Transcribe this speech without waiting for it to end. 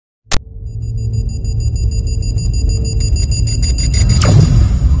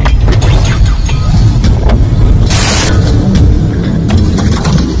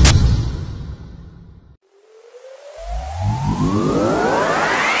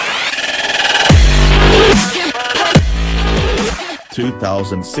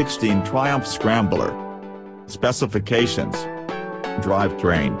2016 Triumph Scrambler. Specifications: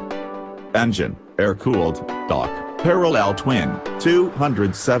 drivetrain, engine, air-cooled, dock, parallel twin,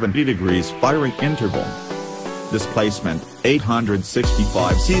 270 degrees firing interval. Displacement,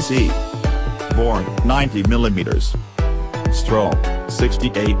 865 cc. Bore, 90 mm. Stroke,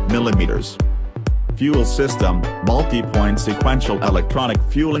 68 mm. Fuel system, multi-point sequential electronic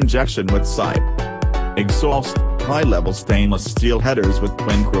fuel injection with side exhaust, high-level stainless steel headers with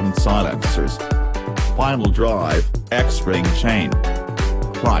twin-chromed silencers. Final drive, X-ring chain.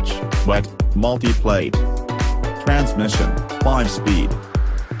 Clutch, wet, multi-plate. Transmission, 5-speed.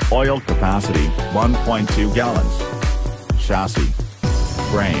 Oil capacity, 1.2 gallons. Chassis.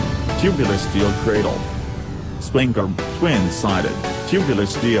 Frame, tubular steel cradle. Swingarm, twin-sided, tubular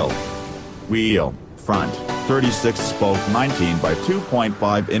steel. Wheel, front, 36-spoke 19 by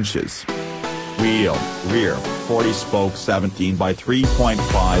 2.5 inches. Wheel, rear, 40-spoke 17 by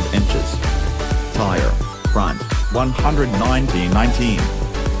 3.5 inches. Tire, front, 190/19.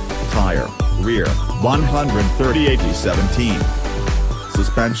 Tire, rear, 130/80/17.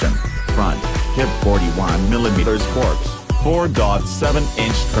 Suspension, front, hip 41mm forks,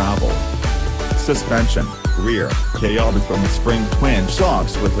 4.7-inch travel. Suspension, rear, Kayaba from spring twin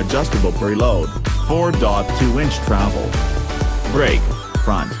shocks with adjustable preload, 4.2-inch travel. Brake,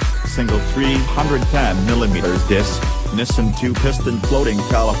 front, single 310mm disc, Nissin two-piston floating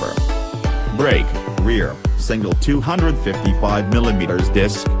caliper. Brake, rear, single 255mm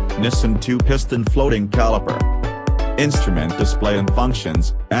disc, Nissin two-piston floating caliper. Instrument display and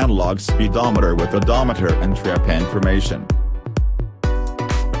functions, analog speedometer with odometer and trip information.